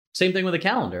Same thing with a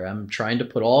calendar. I'm trying to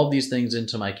put all of these things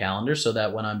into my calendar so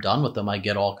that when I'm done with them, I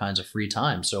get all kinds of free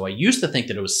time. So I used to think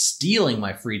that it was stealing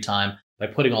my free time by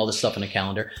putting all this stuff in a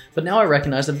calendar, but now I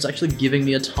recognize that it's actually giving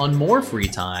me a ton more free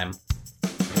time.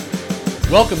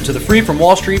 Welcome to the Free from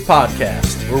Wall Street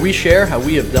podcast, where we share how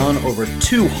we have done over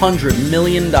 $200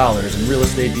 million in real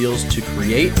estate deals to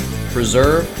create,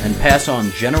 preserve, and pass on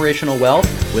generational wealth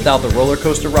without the roller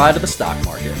coaster ride of the stock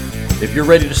market. If you're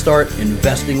ready to start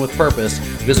investing with purpose,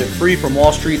 visit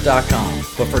freefromwallstreet.com.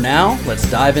 But for now, let's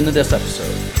dive into this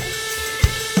episode.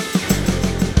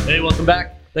 Hey, welcome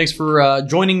back. Thanks for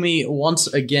joining me once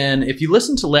again. If you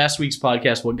listened to last week's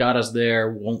podcast, what got us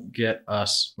there won't get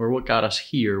us, or what got us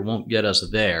here won't get us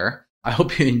there. I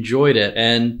hope you enjoyed it.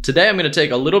 And today I'm going to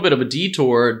take a little bit of a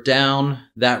detour down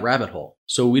that rabbit hole.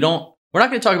 So we're not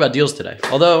going to talk about deals today.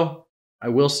 Although I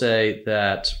will say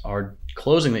that our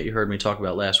closing that you heard me talk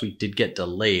about last week did get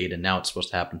delayed, and now it's supposed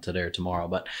to happen today or tomorrow.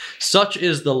 But such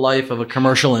is the life of a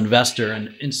commercial investor,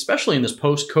 and especially in this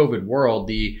post-COVID world,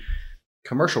 the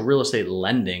commercial real estate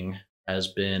lending has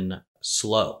been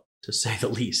slow, to say the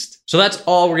least. So that's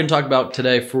all we're going to talk about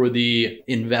today for the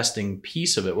investing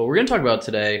piece of it. What we're going to talk about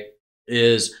today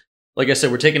is, like I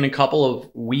said, we're taking a couple of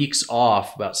weeks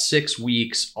off, about 6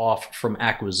 weeks off from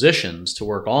acquisitions to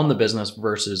work on the business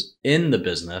versus in the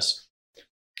business.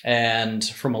 And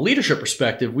from a leadership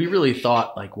perspective, we really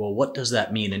thought like, well, what does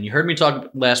that mean? And you heard me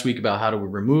talk last week about how do we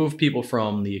remove people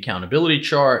from the accountability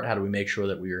chart? How do we make sure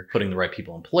that we are putting the right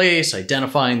people in place,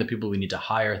 identifying the people we need to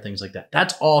hire, things like that.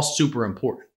 That's all super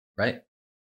important, right?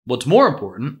 What's more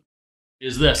important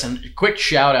is this, and a quick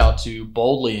shout out to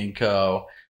Boldly & Co.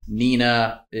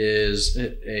 Nina is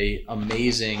an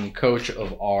amazing coach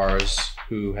of ours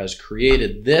who has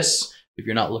created this. If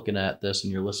you're not looking at this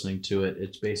and you're listening to it,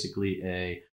 it's basically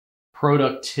a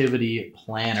productivity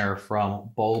planner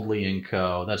from Boldly &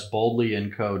 Co. That's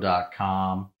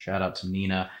boldlyandco.com. Shout out to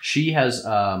Nina. She has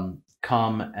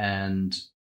come and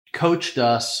coached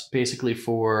us basically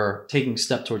for taking a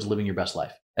step towards living your best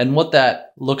life. And what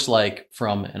that looks like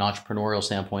from an entrepreneurial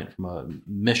standpoint, from a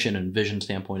mission and vision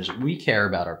standpoint, is we care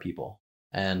about our people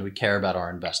and we care about our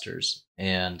investors.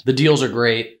 And the deals are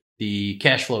great. The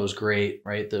cash flow is great,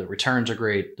 right? The returns are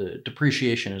great. The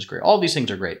depreciation is great. All these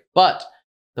things are great. But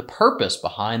the purpose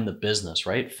behind the business,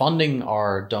 right? Funding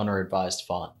our donor advised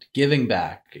fund, giving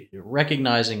back,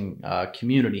 recognizing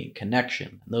community and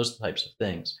connection, and those types of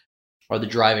things are the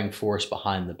driving force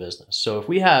behind the business. So if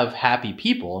we have happy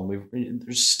people, and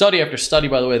there's study after study,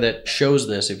 by the way, that shows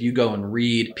this. If you go and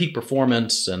read Peak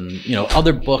Performance and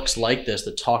other books like this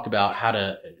that talk about how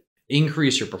to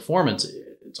increase your performance,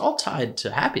 it's all tied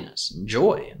to happiness and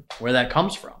joy and where that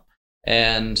comes from.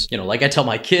 And, like I tell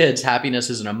my kids,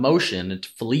 happiness is an emotion. It's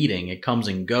fleeting. It comes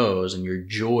and goes, and your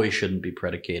joy shouldn't be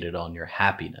predicated on your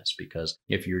happiness, because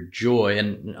if your joy,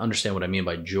 and understand what I mean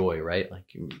by joy, right? Like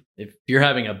if you're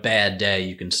having a bad day,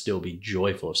 you can still be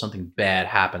joyful. If something bad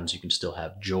happens, you can still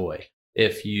have joy.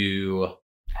 If you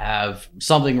have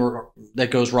something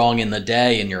that goes wrong in the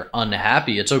day and you're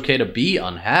unhappy, it's okay to be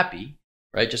unhappy,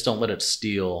 right? Just don't let it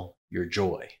steal your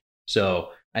joy. So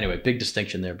anyway, big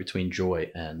distinction there between joy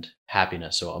and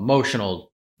happiness. So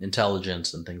emotional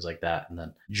intelligence and things like that. And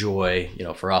then joy,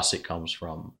 for us, it comes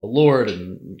from the Lord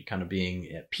and kind of being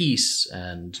at peace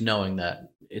and knowing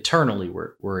that eternally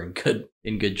we're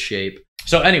in good shape.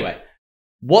 So anyway,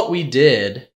 what we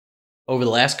did over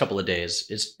the last couple of days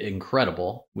is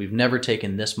incredible. We've never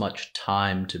taken this much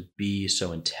time to be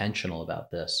so intentional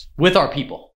about this with our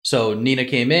people. So Nina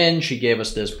came in, she gave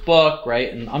us this book,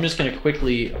 right? And I'm just going to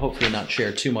quickly, hopefully not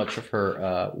share too much of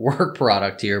her work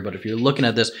product here, but if you're looking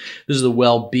at this is the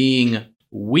well-being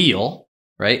wheel,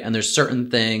 right? And there's certain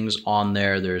things on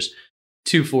there. There's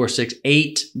 2, 4, 6,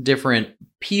 8 different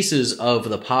pieces of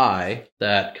the pie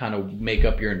that kind of make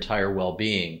up your entire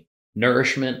well-being.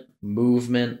 Nourishment,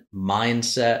 movement,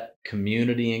 mindset,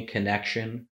 community and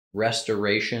connection,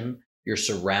 restoration, your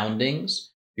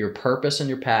surroundings, your purpose and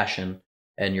your passion,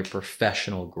 and your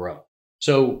professional growth.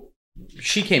 So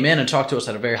she came in and talked to us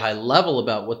at a very high level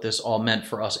about what this all meant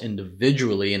for us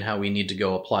individually and how we need to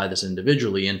go apply this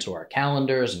individually into our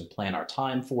calendars and plan our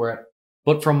time for it.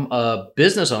 But from a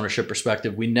business ownership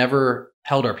perspective, we never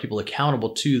held our people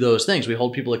accountable to those things. We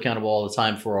hold people accountable all the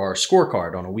time for our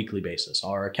scorecard on a weekly basis,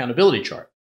 our accountability chart,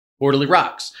 quarterly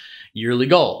rocks, yearly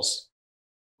goals.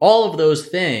 All of those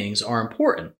things are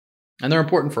important, and they're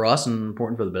important for us and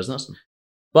important for the business.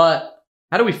 But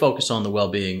how do we focus on the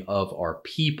well-being of our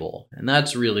people? And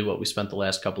that's really what we spent the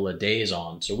last couple of days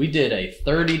on. So we did a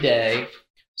 30-day,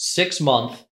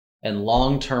 6-month, and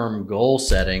long-term goal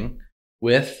setting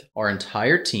with our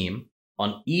entire team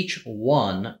on each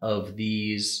one of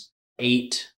these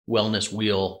 8 wellness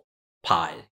wheel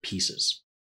pie pieces.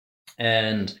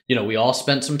 And, we all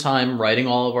spent some time writing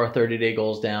all of our 30-day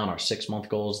goals down, our 6-month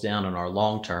goals down, and our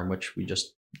long-term, which we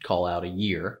just call out a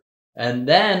year. And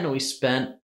then we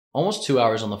spent almost 2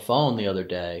 hours on the phone the other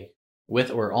day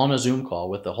or on a Zoom call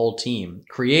with the whole team,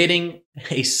 creating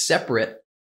a separate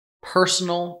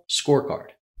personal scorecard.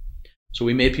 So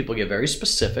we made people get very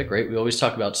specific, right? We always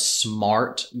talk about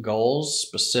SMART goals: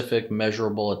 specific,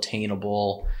 measurable,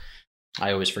 attainable.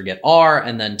 I always forget R,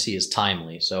 and then T is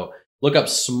timely. So look up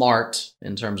SMART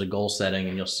in terms of goal setting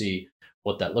and you'll see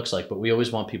what that looks like. But we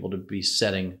always want people to be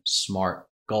setting SMART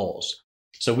goals.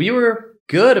 So we were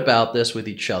good about this with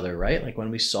each other, right? Like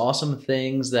when we saw some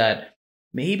things that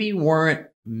maybe weren't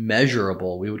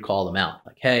measurable, we would call them out.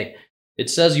 Like, hey, it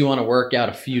says you want to work out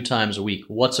a few times a week.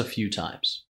 What's a few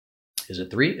times? Is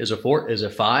it 3? Is it 4? Is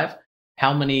it 5?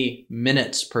 How many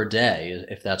minutes per day,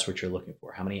 if that's what you're looking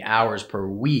for? How many hours per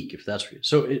week, if that's what you're...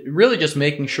 So it really just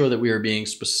making sure that we are being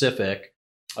specific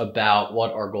about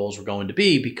what our goals were going to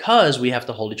be, because we have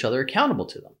to hold each other accountable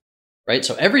to them, right?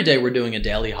 So every day we're doing a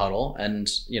daily huddle, and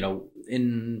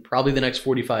in probably the next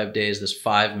 45 days, this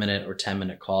 5-minute or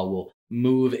 10-minute call will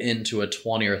move into a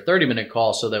 20 or 30-minute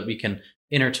call so that we can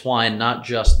intertwine not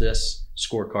just this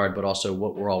scorecard, but also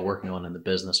what we're all working on in the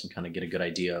business and kind of get a good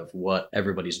idea of what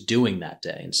everybody's doing that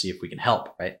day and see if we can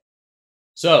help, right?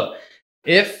 So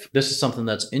if this is something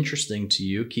that's interesting to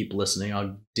you, keep listening.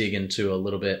 I'll dig into a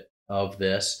little bit of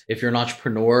this. If you're an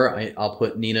entrepreneur, I'll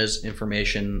put Nina's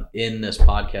information in this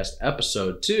podcast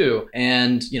episode too.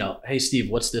 And, hey, Steve,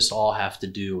 what's this all have to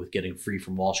do with getting free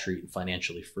from Wall Street and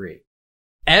financially free?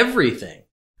 Everything.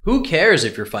 Who cares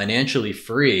if you're financially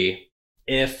free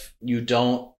if you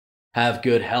don't have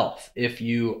good health, if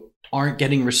you aren't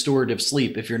getting restorative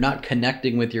sleep, if you're not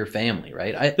connecting with your family,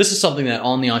 right? This is something that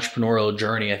on the entrepreneurial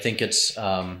journey, I think it's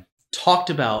talked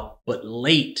about, but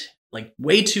late, like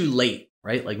way too late,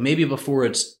 right? Like maybe before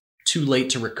it's too late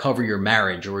to recover your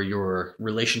marriage or your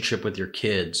relationship with your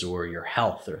kids or your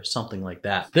health or something like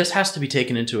that. This has to be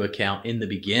taken into account in the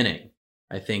beginning,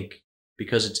 I think,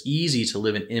 because it's easy to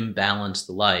live an imbalanced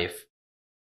life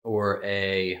or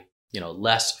a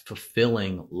less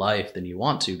fulfilling life than you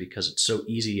want to, because it's so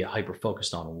easy to get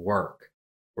hyper-focused on work,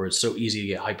 or it's so easy to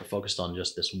get hyper-focused on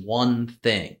just this one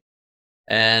thing.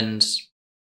 And,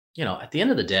 at the end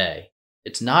of the day,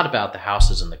 it's not about the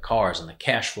houses and the cars and the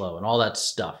cash flow and all that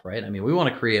stuff, right? I mean, we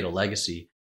want to create a legacy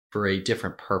for a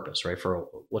different purpose, right? For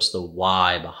what's the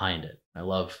why behind it. I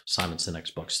love Simon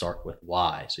Sinek's book, Start With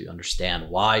Why, so you understand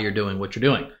why you're doing what you're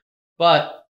doing.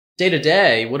 But day to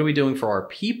day, what are we doing for our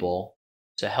people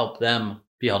to help them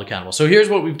be held accountable? So here's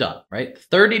what we've done, right?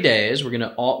 30 days, we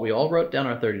all wrote down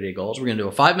our 30-day goals. We're going to do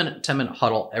a 5-minute, 10-minute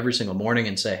huddle every single morning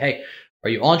and say, hey, are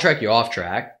you on track? You're off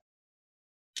track.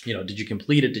 Did you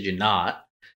complete it? Did you not?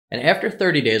 And after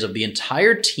 30 days of the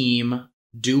entire team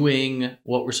doing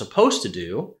what we're supposed to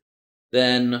do,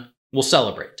 then we'll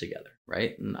celebrate together,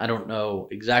 right? And I don't know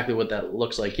exactly what that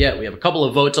looks like yet. We have a couple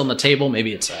of votes on the table.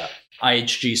 Maybe it's a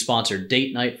IHG sponsored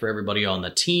date night for everybody on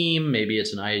the team. Maybe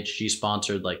it's an IHG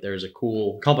sponsored, like there's a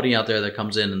cool company out there that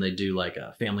comes in and they do like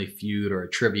a Family Feud or a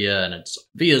trivia, and it's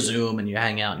via Zoom and you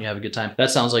hang out and you have a good time. That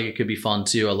sounds like it could be fun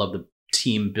too. I love the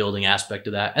team building aspect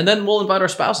of that. And then we'll invite our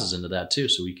spouses into that too,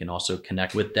 so we can also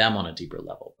connect with them on a deeper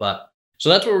level. So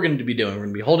that's what we're going to be doing. We're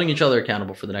going to be holding each other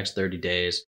accountable for the next 30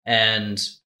 days. And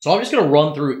so I'm just going to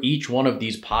run through each one of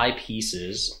these pie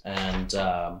pieces and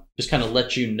just kind of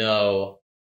let you know,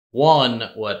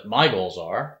 1, what my goals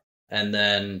are, and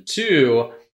then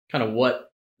 2, kind of what,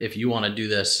 if you want to do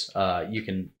this, you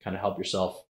can kind of help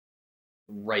yourself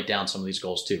write down some of these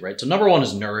goals too, right? So number 1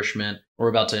 is nourishment. We're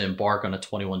about to embark on a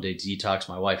 21-day detox,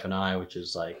 my wife and I, which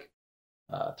is like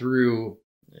through,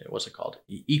 what's it called?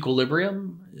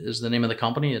 Equilibrium is the name of the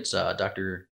company. It's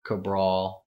Dr.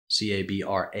 Cabral,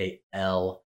 Cabral.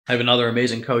 I have another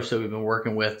amazing coach that we've been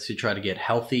working with to try to get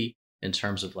healthy in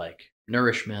terms of like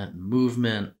nourishment and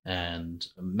movement and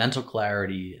mental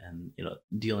clarity and,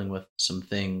 dealing with some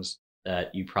things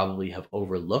that you probably have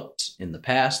overlooked in the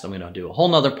past. I'm going to do a whole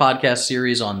nother podcast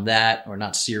series on that, or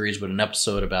not series, but an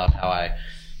episode about how I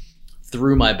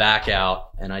threw my back out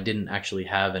and I didn't actually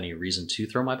have any reason to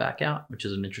throw my back out, which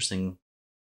is an interesting,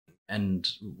 and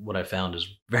what I found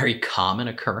is very common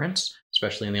occurrence,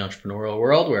 especially in the entrepreneurial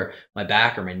world, where my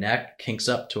back or my neck kinks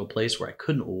up to a place where I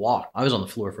couldn't walk. I was on the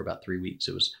floor for about 3 weeks.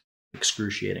 It was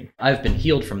excruciating. I've been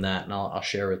healed from that, and I'll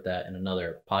share with that in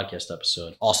another podcast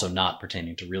episode, also not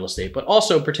pertaining to real estate, but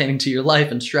also pertaining to your life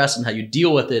and stress and how you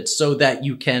deal with it so that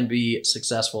you can be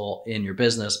successful in your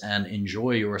business and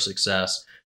enjoy your success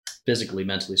physically,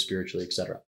 mentally, spiritually,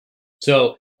 etc.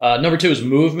 So Number 2 is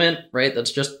movement, right?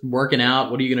 That's just working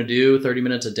out. What are you going to do 30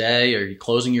 minutes a day? Are you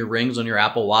closing your rings on your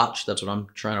Apple Watch? That's what I'm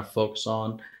trying to focus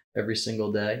on every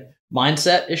single day.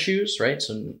 Mindset issues, right?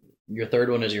 So your third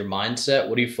one is your mindset.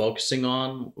 What are you focusing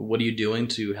on? What are you doing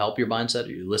to help your mindset?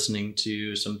 Are you listening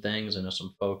to some things? I know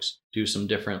some folks do some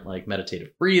different like meditative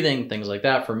breathing, things like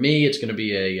that. For me, it's going to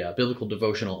be a biblical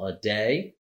devotional a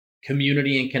day.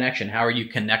 Community and connection. How are you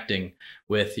connecting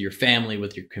with your family,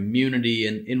 with your community,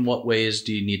 and in what ways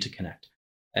do you need to connect?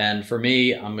 And for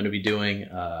me, I'm going to be doing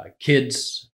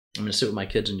kids. I'm going to sit with my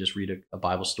kids and just read a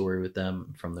Bible story with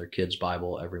them from their kids'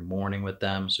 Bible every morning with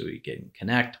them so we can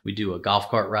connect. We do a golf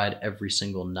cart ride every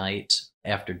single night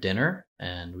after dinner,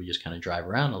 and we just kind of drive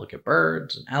around and look at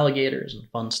birds and alligators and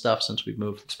fun stuff. Since we've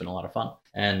moved, it's been a lot of fun.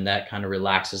 And that kind of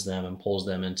relaxes them and pulls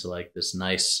them into like this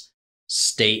nice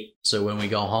state, so when we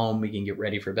go home we can get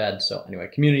ready for bed. So anyway,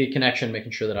 community connection,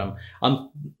 making sure that I'm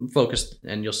focused,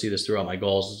 and you'll see this throughout my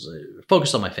goals,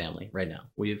 focused on my family right now.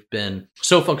 We've been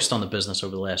so focused on the business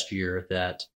over the last year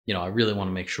that I really want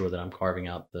to make sure that I'm carving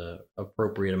out the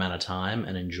appropriate amount of time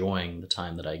and enjoying the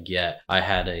time that I get. I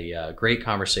had a great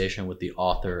conversation with the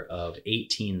author of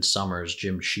 18 Summers,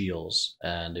 Jim Shields.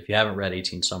 And if you haven't read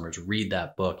 18 Summers, read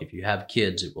that book. If you have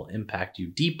kids, it will impact you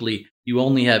deeply. You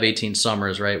only have 18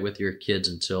 summers, right, with your kids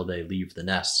until they leave the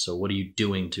nest. So what are you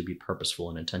doing to be purposeful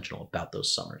and intentional about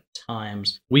those summer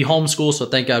times? We homeschool, so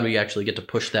thank God we actually get to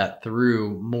push that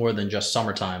through more than just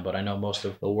summertime. But I know most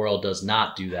of the world does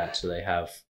not do that. So they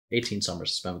have 18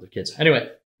 summers to spend with their kids.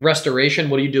 Anyway, restoration.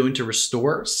 What are you doing to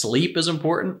restore? Sleep is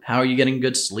important. How are you getting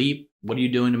good sleep? What are you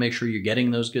doing to make sure you're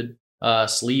getting those good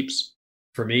sleeps?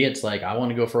 For me, it's like, I want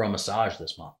to go for a massage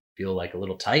this month. Feel like a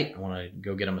little tight. I want to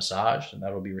go get a massage, and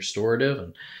that'll be restorative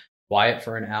and quiet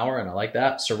for an hour. And I like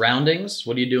that. Surroundings.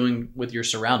 What are you doing with your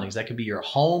surroundings? That could be your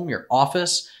home, your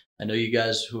office. I know you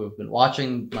guys who have been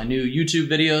watching my new YouTube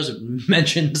videos have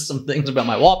mentioned some things about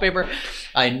my wallpaper.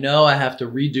 I know I have to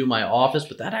redo my office,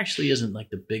 but that actually isn't like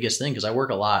the biggest thing because I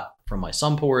work a lot from my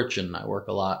sun porch and I work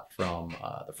a lot from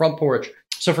the front porch.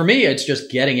 So for me, it's just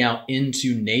getting out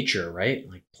into nature, right?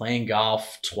 Like playing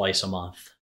golf twice a month,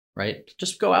 right?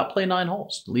 Just go out, play 9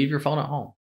 holes, leave your phone at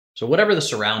home. So whatever the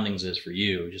surroundings is for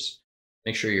you, just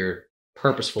make sure you're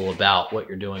purposeful about what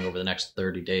you're doing over the next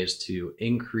 30 days to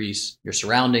increase your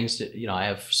surroundings. I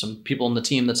have some people on the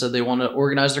team that said they want to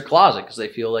organize their closet because they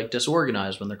feel like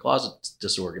disorganized when their closet's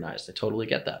disorganized. I totally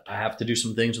get that. I have to do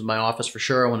some things with my office for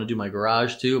sure. I want to do my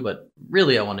garage too, but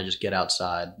really I want to just get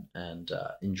outside and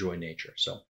enjoy nature.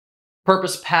 So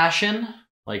purpose, passion,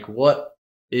 like what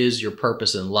is your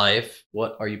purpose in life?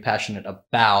 What are you passionate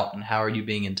about? And how are you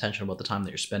being intentional about the time that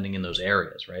you're spending in those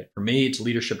areas, right? For me, it's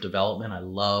leadership development. I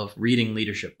love reading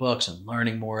leadership books and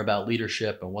learning more about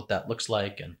leadership and what that looks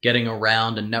like and getting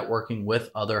around and networking with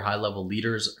other high-level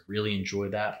leaders. I really enjoy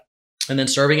that. And then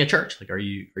serving at church. Like, are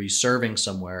you serving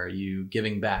somewhere? Are you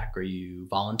giving back? Are you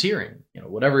volunteering?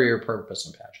 Whatever your purpose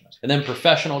and passion is. And then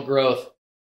professional growth.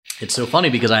 It's so funny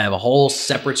because I have a whole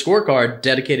separate scorecard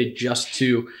dedicated just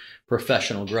to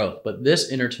professional growth. But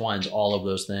this intertwines all of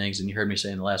those things. And you heard me say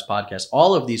in the last podcast,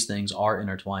 all of these things are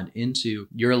intertwined into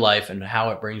your life and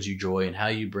how it brings you joy and how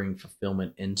you bring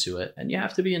fulfillment into it. And you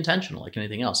have to be intentional like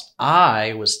anything else.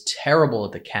 I was terrible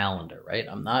at the calendar, right?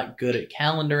 I'm not good at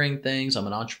calendaring things. I'm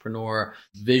an entrepreneur,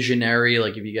 visionary.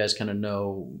 Like if you guys kind of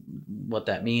know what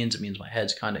that means, it means my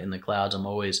head's kind of in the clouds. I'm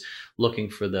always looking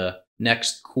for the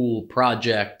next cool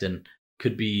project and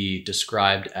could be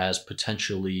described as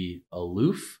potentially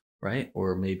aloof, right?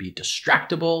 Or maybe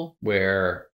distractible,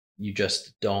 where you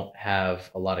just don't have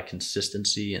a lot of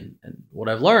consistency. And what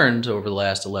I've learned over the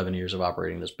last 11 years of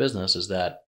operating this business is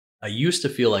that I used to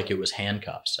feel like it was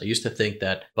handcuffs. I used to think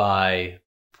that by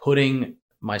putting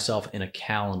myself in a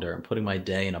calendar and putting my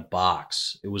day in a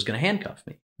box, it was going to handcuff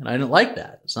me. And I didn't like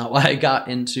that. It's not why I got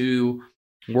into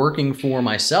working for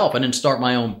myself. I didn't start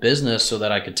my own business so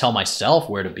that I could tell myself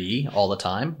where to be all the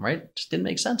time, right? It just didn't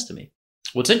make sense to me.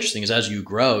 What's interesting is as you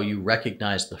grow, you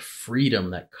recognize the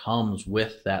freedom that comes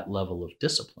with that level of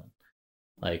discipline.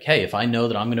 Like, hey, if I know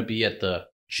that I'm going to be at the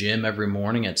gym every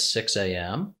morning at 6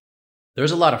 a.m.,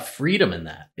 there's a lot of freedom in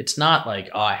that. It's not like,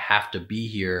 oh, I have to be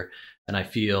here and I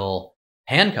feel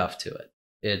handcuffed to it.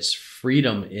 It's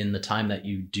freedom in the time that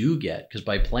you do get. Because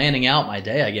by planning out my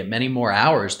day, I get many more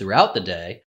hours throughout the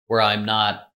day where I'm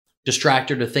not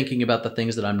distracted or thinking about the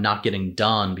things that I'm not getting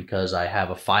done because I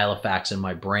have a file of facts in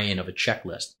my brain of a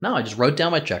checklist. No, I just wrote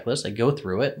down my checklist. I go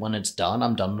through it. When it's done,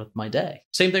 I'm done with my day.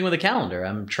 Same thing with a calendar.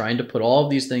 I'm trying to put all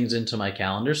of these things into my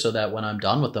calendar so that when I'm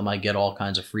done with them, I get all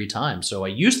kinds of free time. So I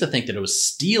used to think that it was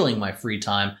stealing my free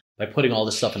time by putting all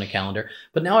this stuff in a calendar,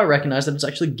 but now I recognize that it's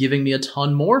actually giving me a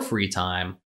ton more free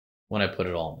time when I put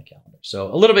it all on the calendar.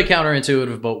 So a little bit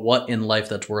counterintuitive, but what in life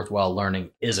that's worthwhile learning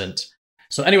isn't.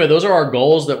 So anyway, those are our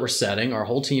goals that we're setting. Our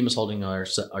whole team is holding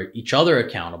each other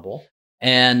accountable.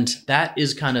 And that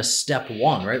is kind of step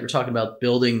one, right? We're talking about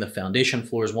building the foundation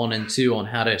floors 1 and 2 on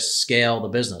how to scale the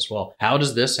business. Well, how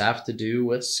does this have to do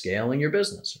with scaling your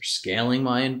business or scaling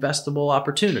my investable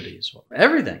opportunities? Well,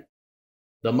 everything.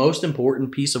 The most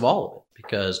important piece of all of it,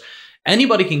 because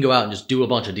anybody can go out and just do a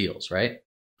bunch of deals, right?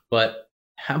 But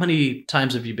how many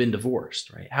times have you been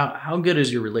divorced, right? How good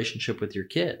is your relationship with your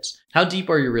kids? How deep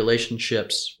are your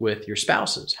relationships with your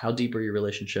spouses? How deep are your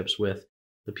relationships with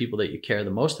the people that you care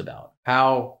the most about?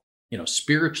 How,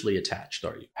 spiritually attached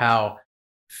are you? How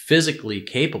physically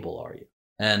capable are you?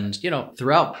 And,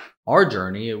 throughout our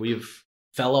journey, we've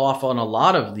fell off on a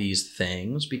lot of these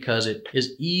things because it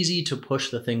is easy to push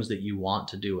the things that you want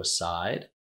to do aside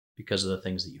because of the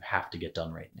things that you have to get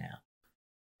done right now.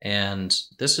 And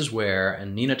this is where,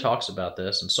 and Nina talks about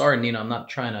this, and sorry, Nina, I'm not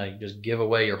trying to just give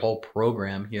away your whole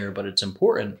program here, but it's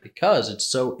important because it's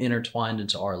so intertwined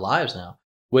into our lives now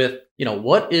with,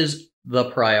 what is the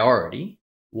priority?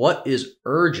 What is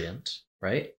urgent,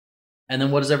 right? And then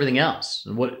what is everything else?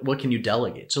 And what can you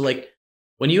delegate? So like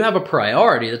when you have a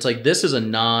priority, that's like, this is a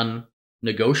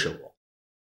non-negotiable.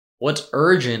 What's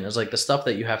urgent is like the stuff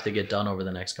that you have to get done over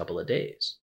the next couple of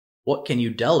days. What can you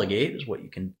delegate is what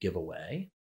you can give away.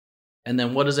 And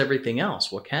then what is everything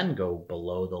else? What can go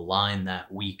below the line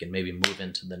that week and maybe move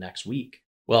into the next week?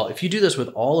 Well, if you do this with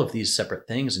all of these separate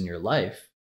things in your life,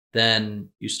 then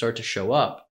you start to show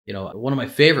up. One of my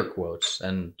favorite quotes,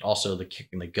 and also the kick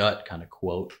in the gut kind of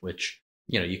quote, which,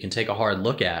 you can take a hard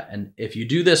look at. And if you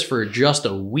do this for just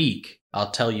a week,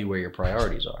 I'll tell you where your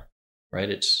priorities are, right?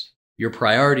 It's your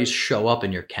priorities show up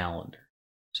in your calendar.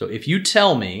 So if you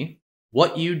tell me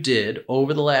what you did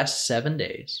over the last 7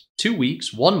 days, 2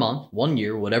 weeks, 1 month, 1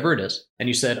 year, whatever it is, and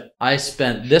you said, I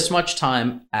spent this much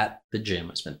time at the gym,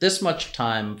 I spent this much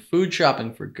time food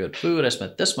shopping for good food, I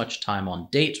spent this much time on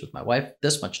dates with my wife,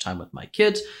 this much time with my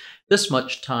kids, this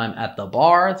much time at the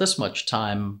bar, this much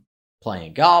time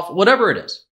playing golf, whatever it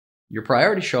is, your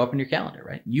priorities show up in your calendar,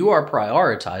 right? You are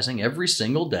prioritizing every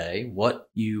single day what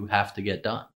you have to get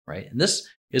done, right? And this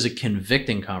is a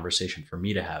convicting conversation for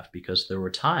me to have because there were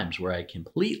times where I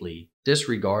completely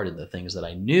disregarded the things that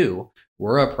I knew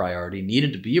were a priority,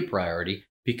 needed to be a priority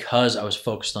because I was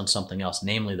focused on something else,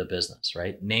 namely the business,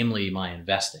 right? Namely my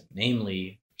investing,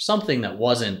 namely something that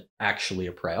wasn't actually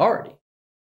a priority.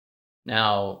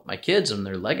 Now, my kids and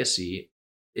their legacy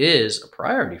is a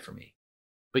priority for me,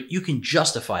 but you can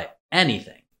justify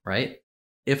anything, right?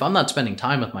 If I'm not spending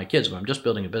time with my kids, but I'm just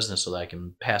building a business so that I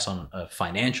can pass on a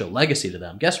financial legacy to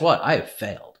them, guess what? I have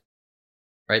failed,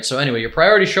 right? So anyway, your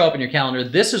priorities show up in your calendar.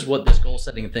 This is what this goal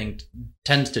setting thing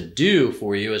tends to do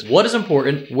for you is what is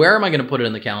important? Where am I going to put it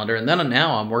in the calendar? And then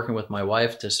now I'm working with my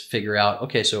wife to figure out,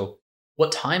 okay, so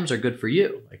what times are good for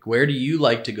you? Like, where do you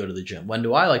like to go to the gym? When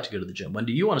do I like to go to the gym? When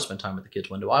do you want to spend time with the kids?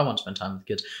 When do I want to spend time with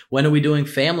the kids? When are we doing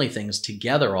family things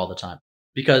together all the time?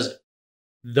 Because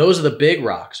those are the big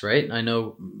rocks, right? I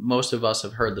know most of us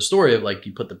have heard the story of like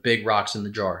you put the big rocks in the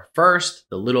jar first,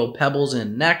 the little pebbles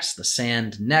in next, the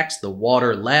sand next, the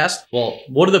water last. Well,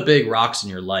 what are the big rocks in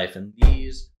your life? And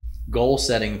these goal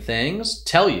setting things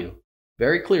tell you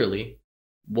very clearly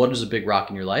what is a big rock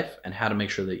in your life and how to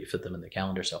make sure that you fit them in the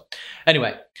calendar. So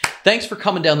anyway, thanks for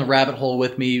coming down the rabbit hole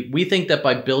with me. We think that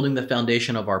by building the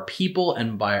foundation of our people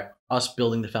and by us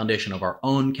building the foundation of our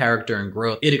own character and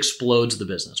growth, it explodes the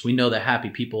business. We know that happy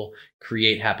people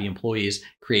create happy employees,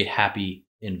 create happy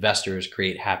investors,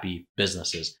 create happy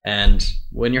businesses. And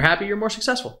when you're happy, you're more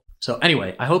successful. So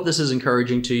anyway, I hope this is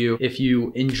encouraging to you. If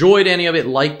you enjoyed any of it,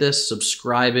 like this,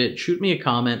 subscribe it, shoot me a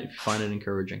comment if you find it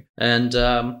encouraging. And,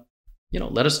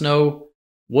 let us know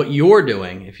what you're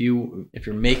doing if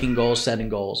you're making goals, setting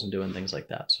goals, and doing things like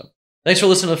that. So thanks for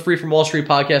listening to the Free from Wall Street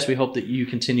podcast. We hope that you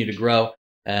continue to grow.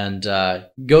 And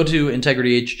go to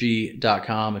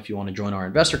integrityhg.com if you want to join our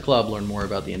investor club, learn more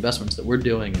about the investments that we're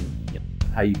doing and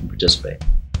how you can participate.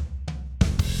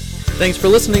 Thanks for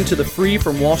listening to the Free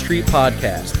from Wall Street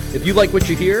podcast. If you like what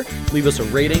you hear, leave us a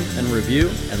rating and review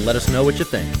and let us know what you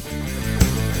think.